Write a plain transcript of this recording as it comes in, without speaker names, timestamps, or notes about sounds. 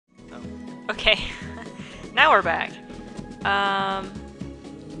Okay. Now we're back.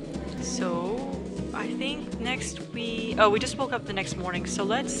 So I think next we just woke up the next morning, so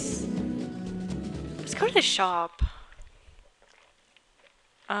let's go to the shop.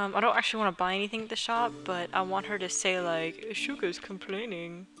 I don't actually want to buy anything at the shop, but I want her to say like, Shuka's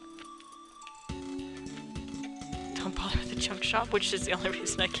complaining. Don't bother with the junk shop, which is the only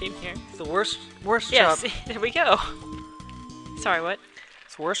reason I came here. It's the worst Yeah, shop. see, there we go. Sorry, what?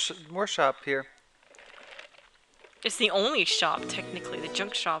 It's worst shop here. It's the only shop, technically. The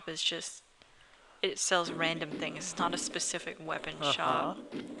junk shop is just... it sells random things. It's not a specific weapon shop.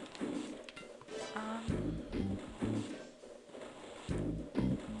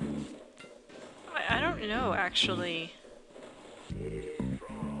 I don't know, actually.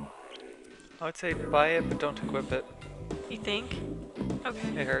 I would say buy it, but don't equip it. You think?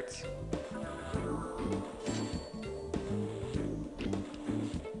 Okay. It hurts.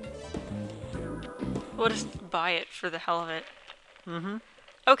 We'll just buy it for the hell of it. Mm-hmm.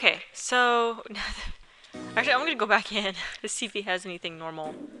 Okay, so... actually, I'm gonna go back in to see if he has anything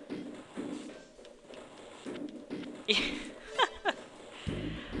normal.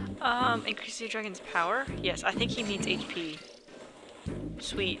 Increase the dragon's power? Yes, I think he means HP.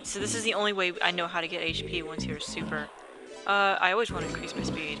 Sweet. So this is the only way I know how to get HP once you're super. I always want to increase my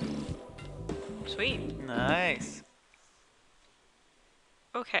speed. Sweet. Nice.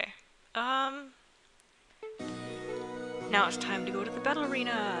 Okay. Now it's time to go to the battle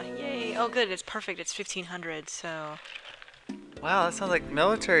arena! Yay! Oh good, it's perfect, it's 1500, so... Wow, that sounds like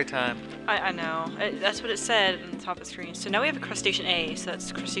military time. I know. That's what it said on the top of the screen. So now we have a Crustacean A, so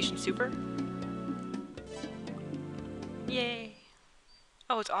that's Crustacean Super. Yay!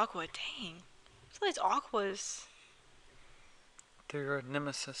 Oh, it's Aqua, dang. So these Aquas... They're your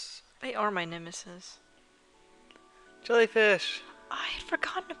nemesis. they are my nemesis. Jellyfish! I had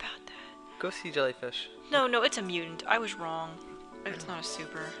forgotten about that. Go see jellyfish. No, it's a mutant. I was wrong. It's not a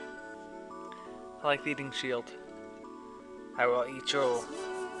super. I like the eating shield. I will eat you.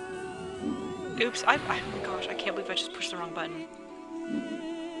 Oops, oh my gosh, I can't believe I just pushed the wrong button.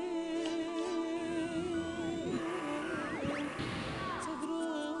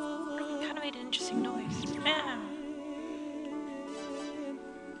 It kind of made an interesting noise. Ah.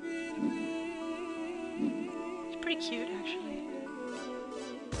 It's pretty cute, actually.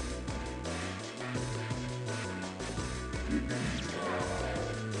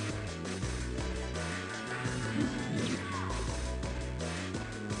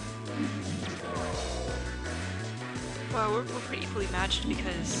 Well, we're pretty equally matched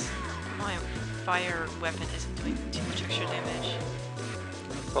because my fire weapon isn't doing too much extra damage.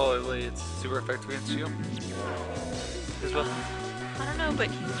 Probably it's super effective against you. As well. I don't know, but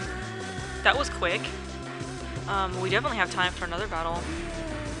that was quick. We definitely have time for another battle.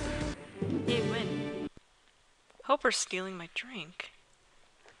 Yay, win. Hope we're stealing my drink.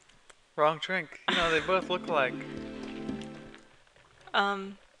 Wrong drink. You know, they both look alike.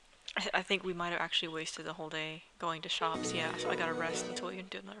 I think we might have actually wasted the whole day going to shops, yeah, so I gotta rest until we can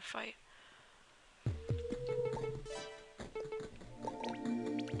do another fight.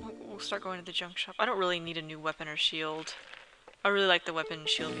 We'll start going to the junk shop. I don't really need a new weapon or shield. I really like the weapon and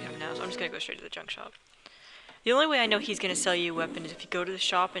shield we have now, so I'm just gonna go straight to the junk shop. The only way I know he's gonna sell you a weapon is if you go to the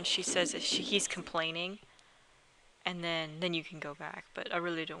shop and she says that he's complaining, and then you can go back, but I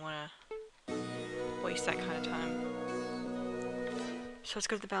really don't want to waste that kind of time. So let's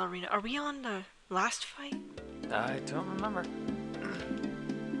go to the battle arena. Are we on the last fight? I don't remember.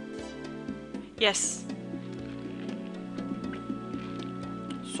 Yes.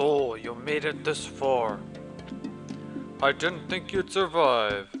 So, you made it this far. I didn't think you'd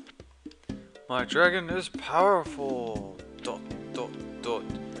survive. My dragon is powerful. ... Do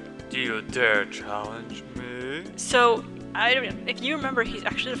you dare challenge me? So, I don't know. If you remember, he's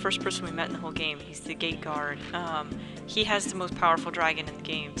actually the first person we met in the whole game. He's the gate guard. He has the most powerful dragon in the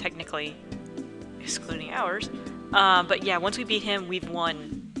game, technically, excluding ours. But yeah, once we beat him, we've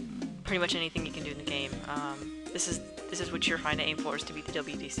won pretty much anything you can do in the game. This is what you're trying to aim for, is to beat the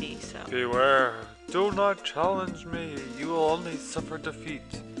WDC. So. Beware! Do not challenge me. You will only suffer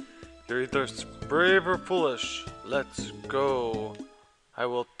defeat. You're either brave or foolish. Let's go. I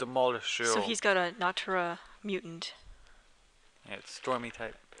will demolish you. So he's got a Natura mutant. Yeah, it's Stormy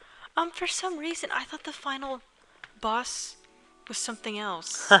type. For some reason, I thought the final boss was something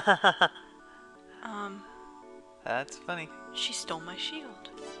else. That's funny. She stole my shield.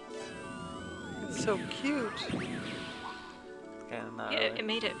 It's so cute. Kinda not Yeah, really. it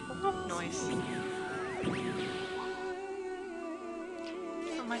made it noise. It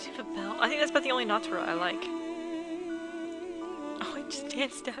reminds me of a bell. I think that's about the only Natura I like. Oh it just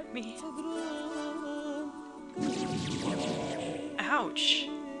danced at me. Ouch.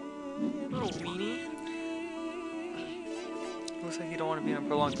 Little weenie. Looks like you don't want to be in a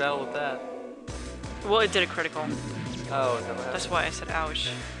prolonged battle with that. Well, it did a critical. Oh, is that what happened? That's why I said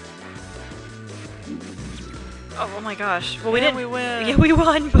ouch. Oh my gosh. Well, we didn't. We win. Yeah, we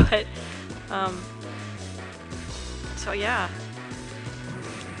won, but so yeah.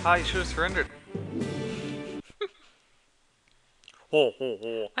 Ah, you should have surrendered. Ho ho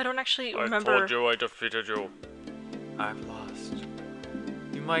ho. I don't actually remember. I told you I defeated you. I've lost.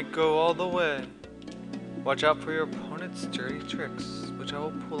 You might go all the way. Watch out for your opponent's dirty tricks, which I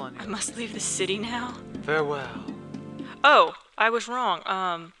will pull on I you. must leave the city now. Farewell. Oh, I was wrong.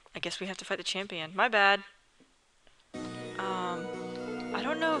 I guess we have to fight the champion. My bad. I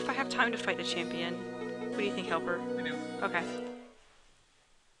don't know if I have time to fight the champion. What do you think, Helper? We do. Okay.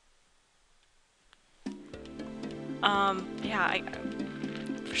 Yeah,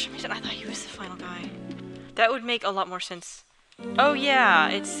 for some reason I thought he was the final guy. That would make a lot more sense. Oh yeah,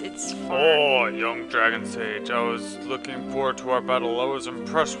 it's far. Oh, young dragon sage, I was looking forward to our battle. I was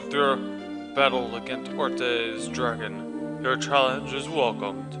impressed with your battle against Orte's dragon. Your challenge is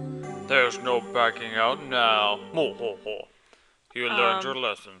welcomed. There's no backing out now. Ho ho ho. You learned your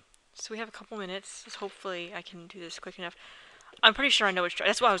lesson. So we have a couple minutes. So hopefully I can do this quick enough. I'm pretty sure I know which dragon.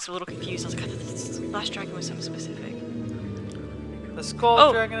 That's why I was a little confused. I was like, I thought this last dragon was something specific. The Skull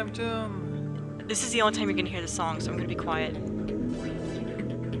Oh. Dragon of Doom. This is the only time you're gonna hear the song, so I'm gonna be quiet.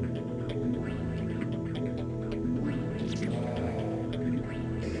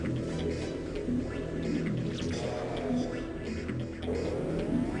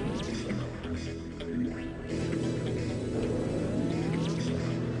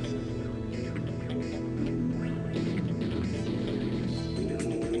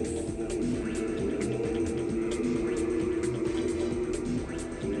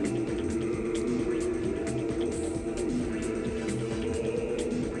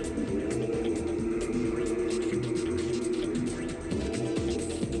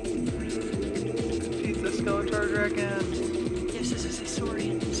 Defeat the Skeletor Dragon. Yes, this is a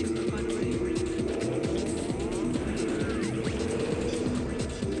Saurian super, by the way.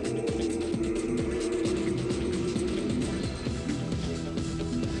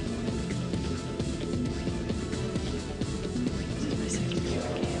 This is my second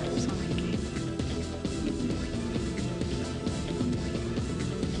favorite game, Sonic game.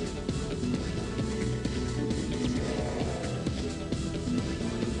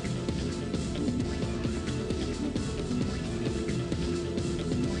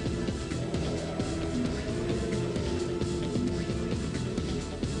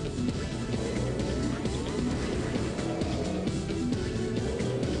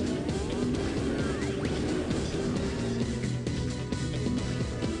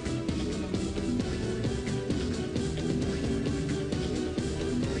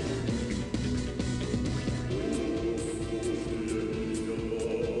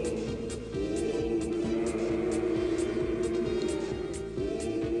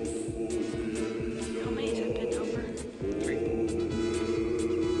 How many has it been over? 3.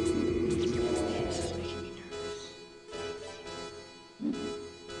 This is making me nervous.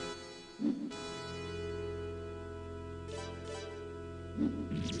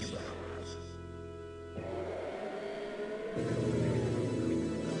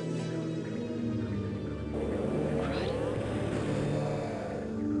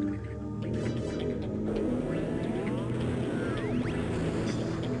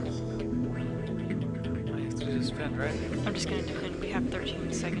 I have to do the spin, right? I'm just gonna defend. We have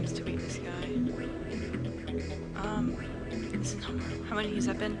 13 seconds to beat this guy. This is number. How many has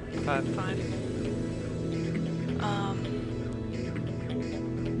that been? 5. 5.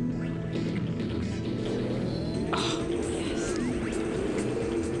 Oh, yes.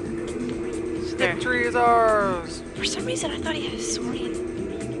 So there. Victory is ours! For some reason, I thought he had a Saurian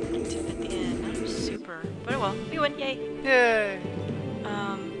tip at the end. That was super. But oh well, we win. Yay. Yay!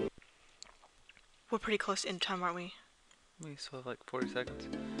 We're pretty close in time, aren't we? We still have like 40 seconds.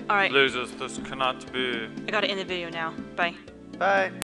 All right. Losers, this cannot be. I gotta end the video now. Bye. Bye.